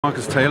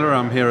Marcus Taylor,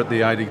 I'm here at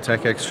the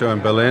IDTechEx Show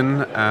in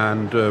Berlin,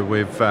 and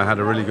we've had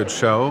a really good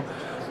show,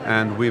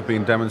 and we've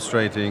been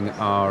demonstrating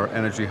our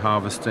energy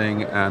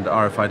harvesting and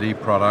RFID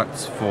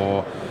products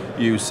for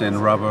use in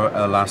rubber,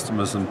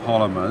 elastomers and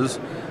polymers.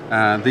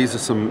 And these are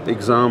some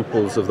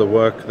examples of the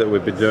work that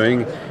we've been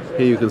doing.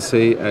 Here you can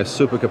see a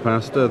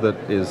supercapacitor that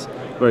is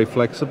very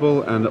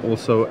flexible and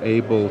also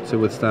able to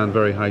withstand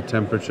very high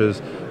temperatures,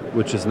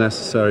 which is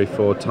necessary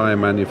for tire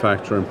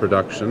manufacture and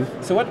production.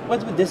 So what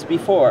would this be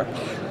for?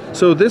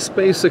 So this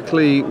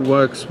basically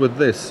works with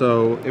this.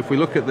 So if we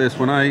look at this,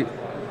 when I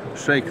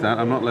shake that,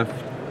 I'm not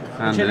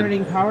left-handed.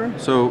 Generating power?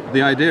 So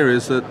the idea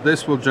is that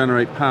this will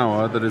generate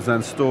power that is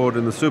then stored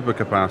in the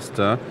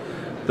supercapacitor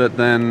that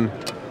then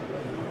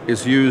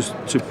is used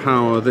to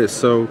power this.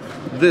 So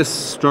this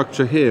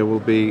structure here will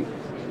be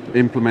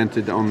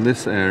implemented on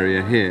this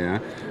area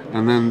here,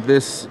 and then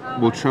this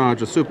will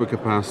charge a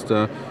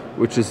supercapacitor,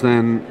 which is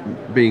then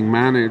being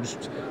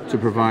managed to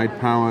provide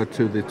power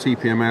to the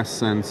TPMS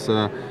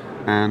sensor.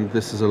 And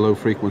this is a low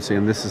frequency,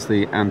 and this is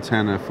the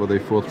antenna for the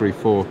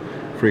 434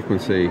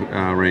 frequency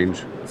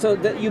range. So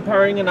you're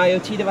powering an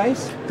IoT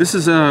device? This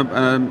is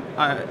an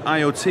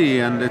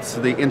IoT, and it's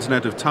the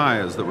Internet of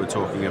Tires that we're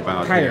talking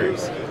about.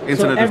 Tires. Here. Internet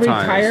so every of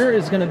tires. tire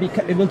is going to be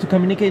able to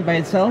communicate by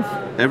itself?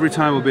 Every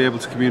tire will be able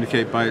to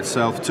communicate by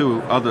itself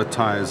to other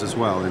tires as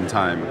well in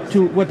time.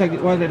 To what are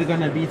they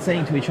going to be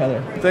saying to each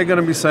other? They're going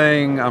to be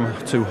saying, I'm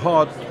too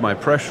hot, my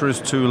pressure is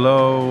too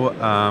low,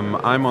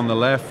 I'm on the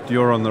left,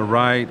 you're on the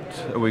right,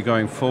 are we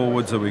going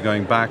forwards, are we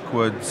going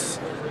backwards,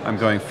 I'm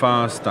going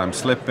fast, I'm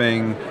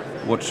slipping,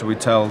 what should we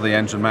tell the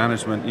engine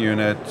management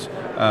unit?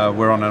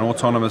 We're on an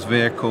autonomous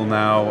vehicle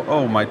now,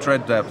 oh, my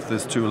tread depth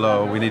is too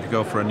low, we need to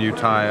go for a new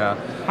tire.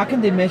 How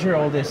can they measure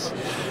all this?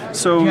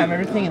 So, do you have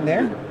everything in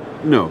there?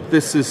 No,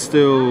 this is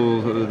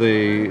still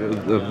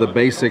the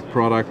basic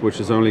product, which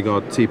has only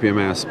got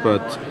TPMS.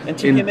 But and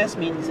TPMS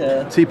means?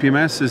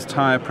 TPMS is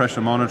tire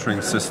pressure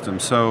monitoring system.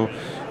 So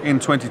in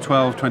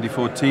 2012,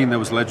 2014, there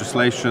was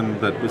legislation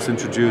that was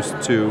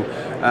introduced to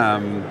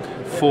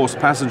force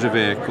passenger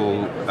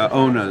vehicle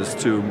owners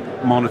to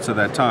monitor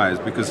their tires,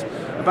 because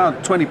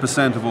about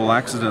 20% of all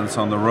accidents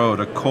on the road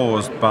are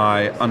caused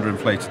by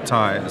underinflated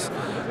tires.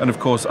 And of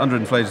course,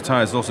 underinflated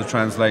tires also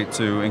translate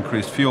to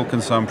increased fuel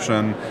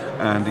consumption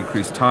and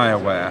increased tire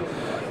wear.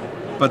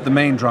 But the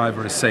main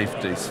driver is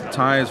safety.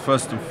 Tires,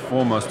 first and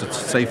foremost, it's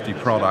safety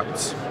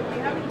products.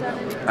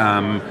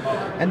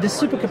 And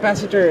this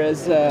supercapacitor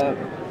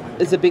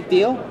is a big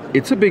deal?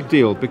 It's a big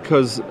deal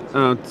because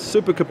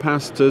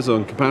supercapacitors,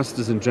 or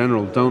capacitors in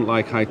general, don't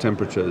like high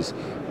temperatures.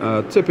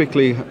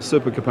 Typically,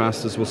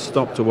 supercapacitors will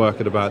stop to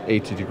work at about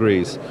 80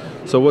 degrees.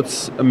 So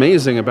what's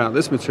amazing about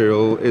this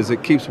material is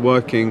it keeps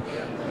working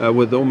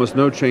with almost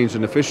no change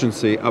in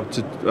efficiency up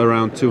to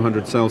around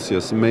 200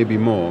 Celsius, maybe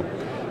more.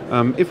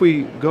 If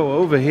we go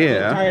over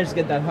here... Tires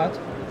get that hot?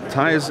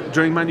 Tires,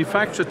 during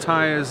manufacture,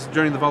 tires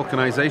during the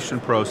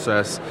vulcanization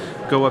process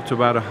go up to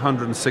about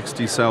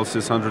 160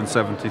 Celsius,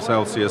 170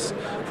 Celsius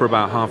for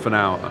about half an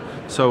hour.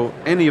 So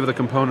any of the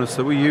components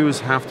that we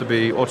use have to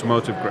be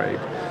automotive grade.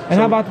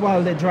 And how about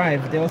while they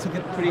drive? They also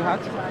get pretty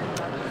hot?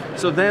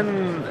 So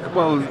then,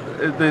 well,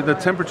 the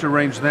temperature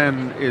range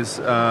then is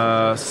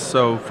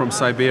so from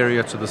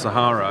Siberia to the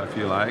Sahara, if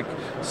you like.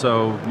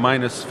 So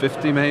minus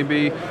 50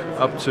 maybe,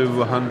 up to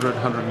 100,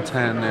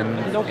 110. And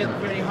they don't get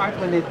very hot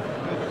when they...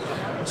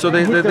 So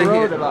they hit the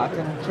road a lot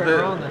and turn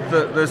around.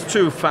 There's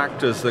two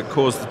factors that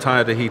cause the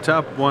tire to heat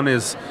up. One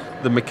is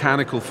the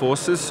mechanical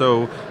forces.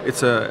 So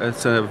it's a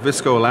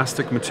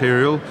viscoelastic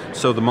material.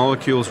 So the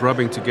molecules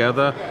rubbing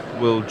together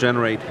will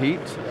generate heat.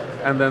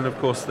 And then, of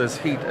course, there's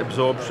heat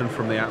absorption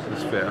from the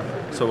atmosphere.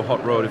 So a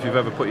hot road, if you've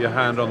ever put your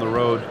hand on the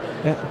road.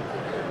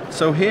 Yeah.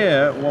 So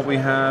here, what we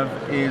have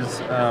is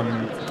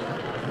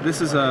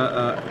this is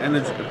a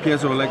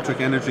piezoelectric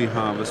energy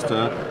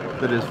harvester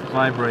that is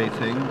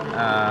vibrating.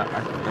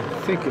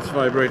 I think it's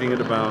vibrating at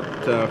about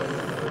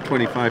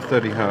 25,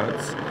 30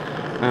 hertz.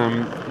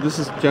 This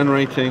is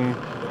generating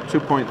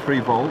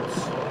 2.3 volts,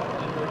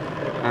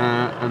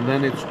 and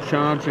then it's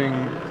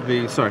charging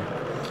the. Sorry.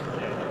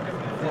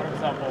 For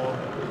example,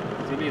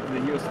 delete the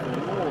useful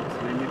load,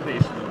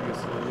 limitation of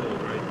useful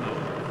load right now,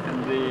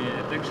 and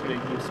it actually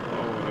gives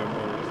power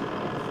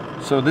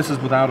about. So this is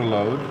without a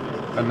load,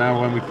 and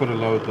now when we put a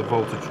load, the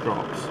voltage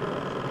drops.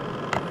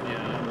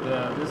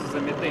 This is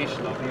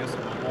imitation of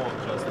useful load,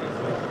 just as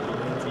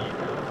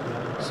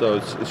LED. So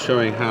it's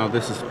showing how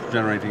this is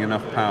generating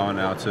enough power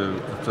now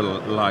to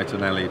light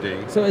an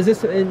LED. So is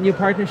this a new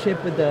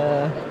partnership with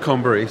the...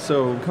 Combri.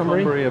 So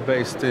Combri are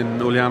based in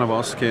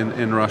Ulyanovsk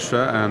in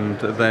Russia, and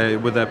they,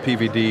 with their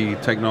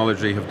PVD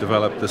technology, have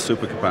developed the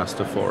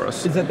supercapacitor for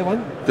us. Is that the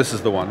one? This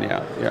is the one,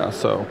 yeah.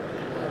 So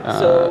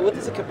what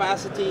is the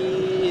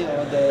capacity,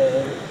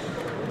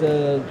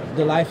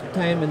 the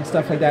lifetime and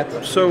stuff like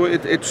that? So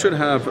it should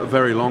have a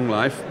very long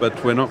life,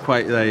 but we're not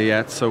quite there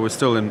yet, so we're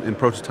still in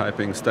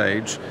prototyping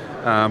stage.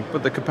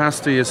 But the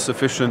capacity is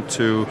sufficient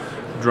to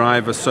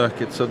drive a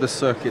circuit. So this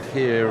circuit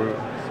here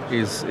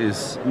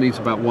needs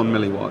about 1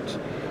 milliwatt.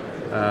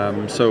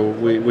 So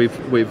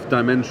we've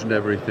dimensioned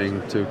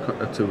everything to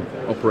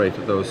operate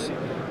at those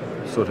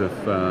sort of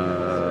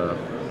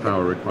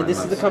power requirements. And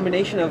this is the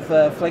combination of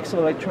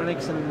flexible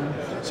electronics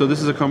and... So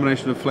this is a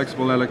combination of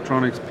flexible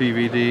electronics,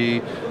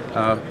 PVD,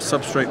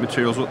 substrate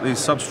materials. What these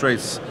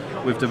substrates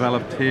we've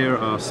developed here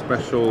are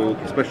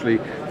specially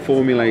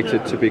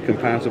formulated to be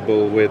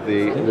compatible with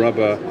the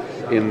rubber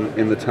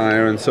in the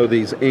tire, and so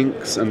these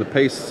inks and the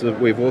pastes that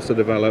we've also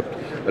developed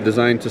are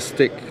designed to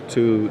stick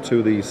to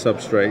these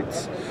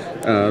substrates.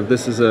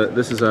 This is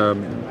a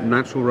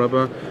natural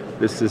rubber.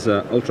 This is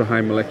a ultra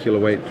high molecular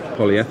weight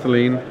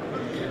polyethylene.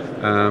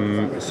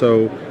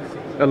 So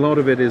a lot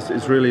of it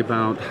is really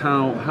about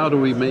how do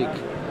we make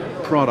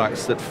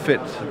products that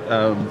fit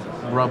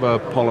rubber,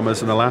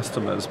 polymers and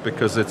elastomers,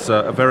 because it's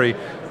a very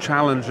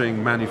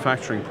challenging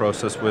manufacturing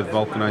process with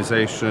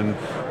vulcanization,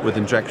 with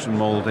injection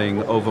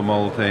molding,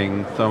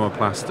 overmolding,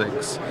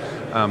 thermoplastics.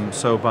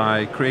 So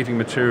by creating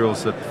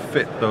materials that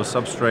fit those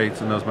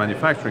substrates and those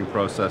manufacturing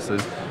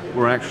processes,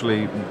 we're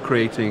actually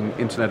creating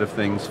Internet of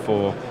Things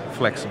for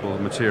flexible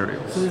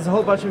materials. So there's a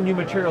whole bunch of new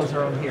materials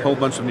around here. A whole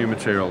bunch of new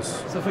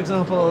materials. So for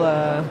example,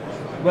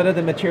 what are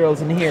the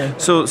materials in here?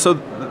 So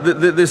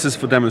this is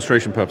for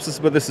demonstration purposes,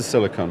 but this is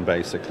silicone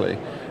basically,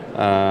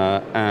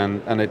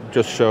 and it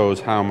just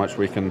shows how much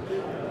we can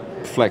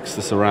flex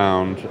this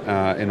around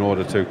in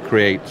order to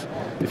create,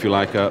 if you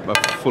like, a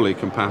fully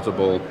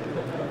compatible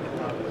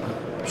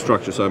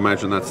structure. So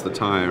imagine that's the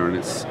tire and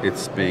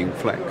it's being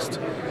flexed.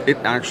 It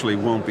actually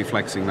won't be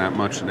flexing that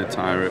much in a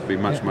tire. It'll be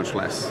much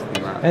less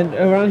than that. And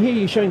around here,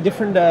 you're showing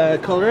different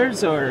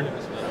colors or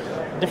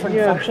different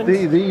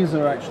functions? These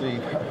are actually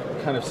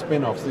kind of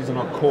spin-offs. These are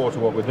not core to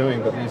what we're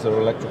doing, but these are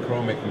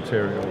electrochromic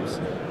materials.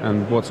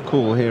 And what's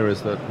cool here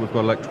is that we've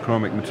got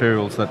electrochromic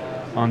materials that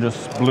aren't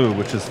just blue,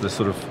 which is the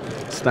sort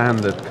of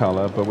standard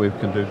color, but we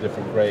can do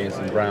different grays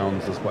and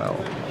browns as well.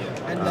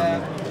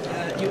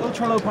 And you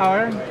ultra low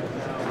power.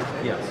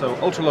 Yeah, so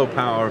ultra low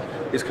power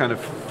is kind of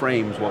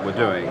frames what we're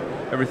doing.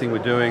 Everything we're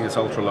doing is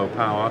ultra low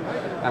power,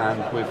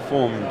 and we've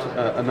formed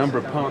a number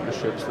of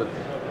partnerships that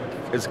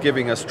is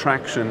giving us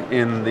traction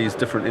in these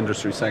different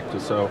industry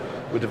sectors. So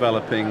we're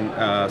developing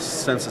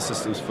sensor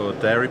systems for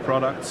dairy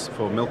products,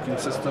 for milking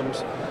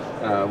systems,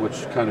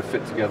 which kind of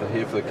fit together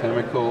here for the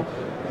chemical.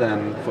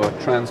 Then for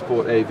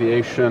transport,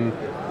 aviation,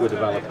 we're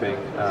developing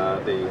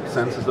the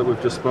sensors that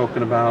we've just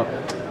spoken about.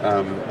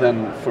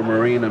 Then for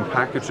marine and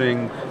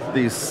packaging,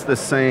 the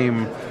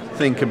same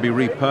thing can be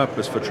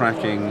repurposed for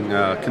tracking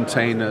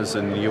containers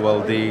and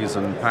ULDs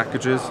and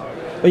packages.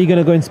 Are you going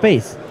to go in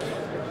space?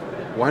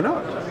 Why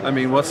not? I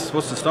mean, what's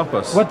to stop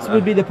us? What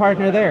would be the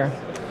partner there?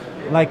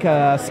 Like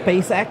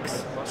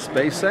SpaceX?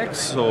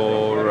 SpaceX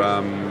or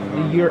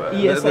your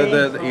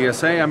ESA? The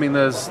ESA. I mean,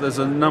 there's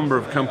a number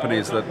of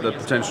companies that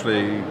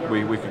potentially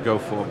we could go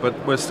for, but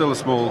we're still a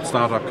small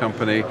startup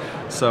company,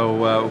 so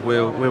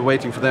we're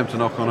waiting for them to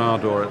knock on our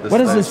door at this What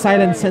stage. does the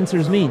silent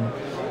sensors mean?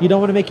 You don't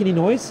want to make any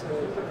noise?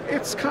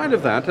 It's kind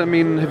of that. I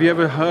mean, have you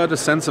ever heard a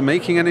sensor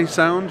making any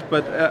sound?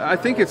 But I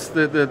think it's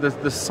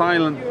the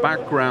silent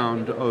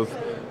background of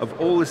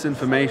all this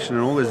information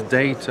and all this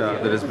data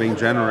that is being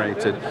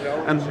generated.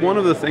 And one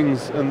of the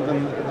things, and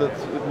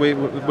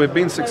that we've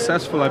been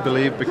successful, I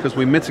believe, because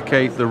we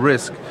mitigate the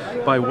risk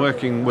by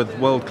working with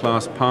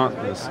world-class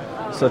partners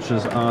such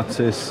as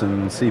Artis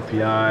and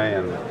CPI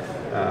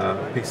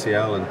and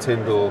PCL and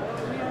Tyndall.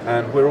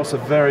 And we're also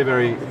very,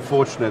 very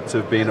fortunate to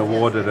have been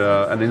awarded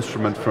an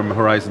instrument from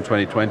Horizon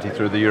 2020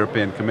 through the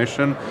European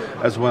Commission,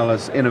 as well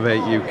as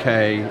Innovate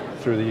UK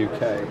through the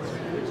UK.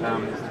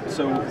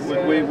 So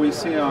we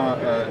see our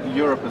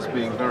Europe as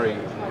being very,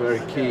 very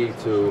key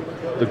to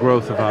the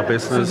growth of our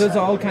business. So those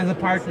are all kinds of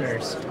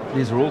partners.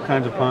 These are all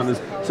kinds of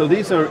partners. So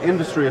these are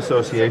industry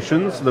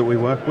associations that we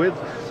work with.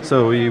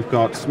 So you've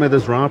got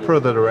Smithers Rapra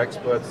that are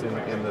experts in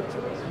the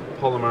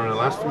polymer and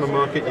elastomer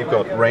market. You've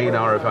got RAIN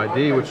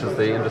RFID, which is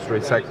the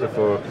industry sector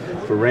for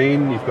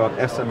RAIN. You've got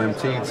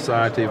SMMT,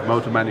 Society of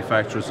Motor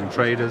Manufacturers and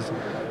Traders,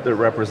 that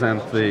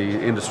represent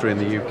the industry in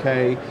the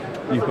UK.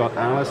 You've got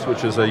ALICE,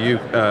 which is a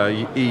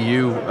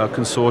EU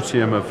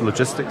consortium of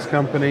logistics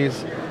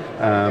companies.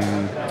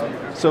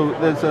 So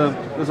there's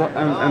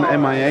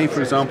an MIA, for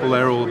example.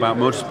 They're all about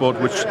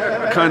motorsport, which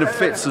kind of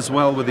fits as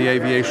well with the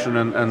aviation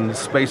and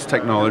space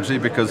technology,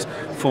 because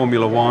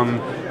Formula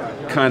One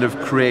kind of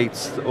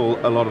creates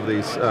a lot of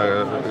these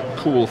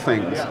cool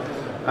things.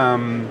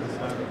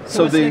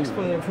 So what's next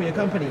for your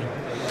company?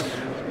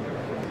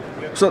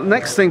 So the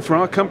next thing for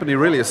our company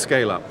really is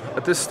scale up.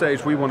 At this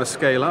stage, we want to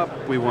scale up.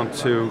 We want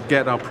to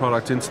get our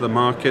product into the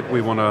market.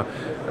 We want to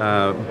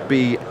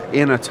be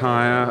in a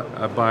tire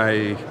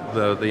by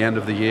the end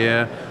of the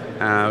year,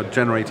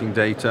 generating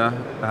data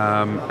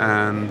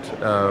and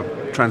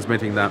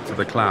transmitting that to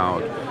the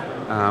cloud.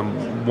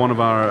 One of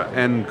our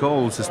end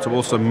goals is to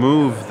also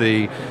move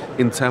the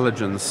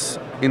intelligence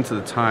into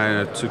the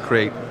tire to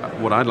create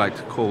what I'd like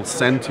to call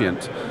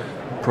sentient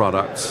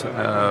products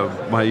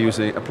by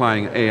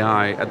applying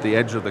AI at the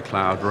edge of the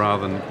cloud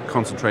rather than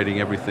concentrating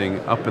everything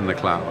up in the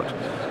cloud.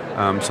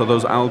 So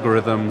those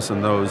algorithms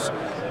and those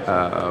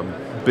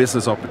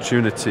business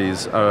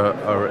opportunities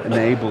are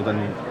enabled,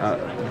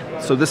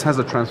 and so this has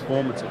a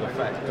transformative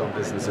effect on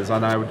businesses.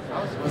 And I would.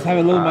 Does it have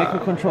a little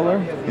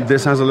microcontroller?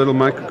 This has a little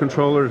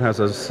microcontroller. It has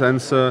a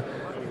sensor,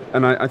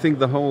 and I think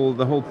the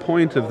whole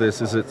point of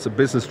this is it's a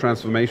business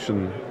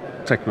transformation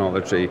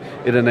technology.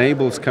 It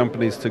enables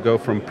companies to go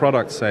from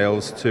product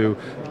sales to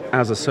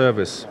as a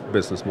service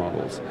business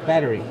models.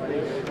 Battery.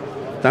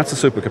 That's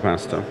a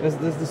supercapacitor.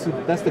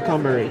 That's the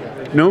Conbury.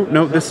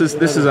 No. This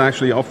is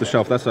actually off the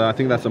shelf. I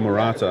think that's a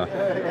Murata,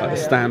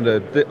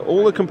 standard.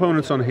 All the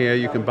components on here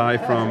you can buy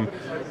from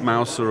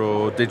Mouser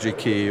or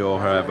DigiKey or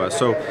whoever.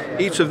 So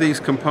each of these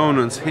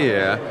components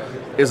here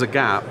is a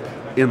gap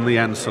in the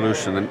end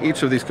solution, and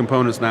each of these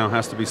components now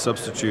has to be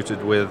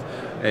substituted with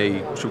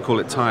a, should we call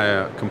it,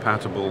 tire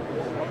compatible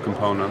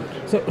component.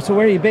 So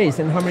where are you based,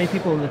 and how many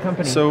people in the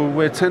company? So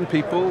we're 10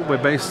 people. We're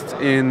based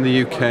in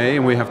the UK,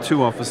 and we have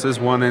 2 offices,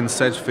 one in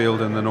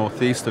Sedgefield in the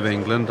northeast of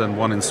England and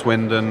one in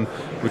Swindon,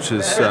 which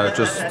is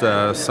just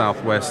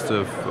southwest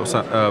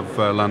of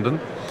London.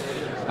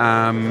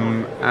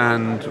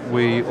 And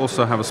we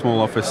also have a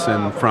small office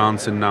in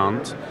France, in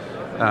Nantes,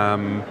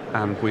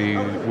 and we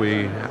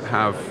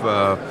have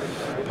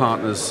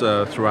partners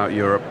throughout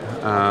Europe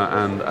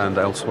and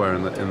elsewhere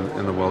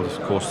in the world.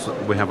 Of course,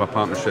 we have a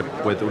partnership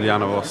with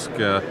Ulyanovsk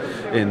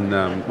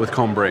with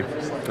Combray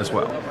as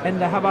well.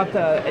 And how about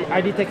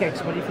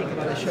IDTechEx? What do you think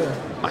about the show?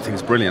 I think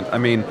it's brilliant. I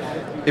mean,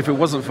 if it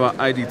wasn't for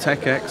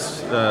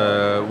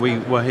IDTechEx, we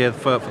were here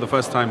for the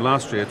first time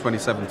last year,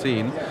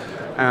 2017.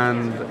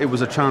 And it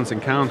was a chance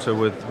encounter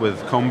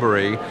with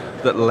Combray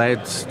that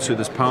led to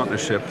this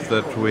partnership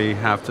that we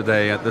have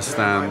today at this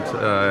stand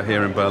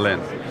here in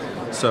Berlin.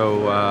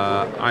 So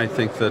I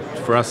think that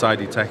for us,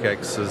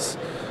 IDTechEx has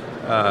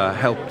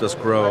helped us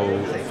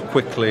grow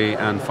quickly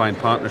and find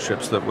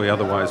partnerships that we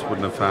otherwise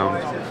wouldn't have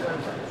found.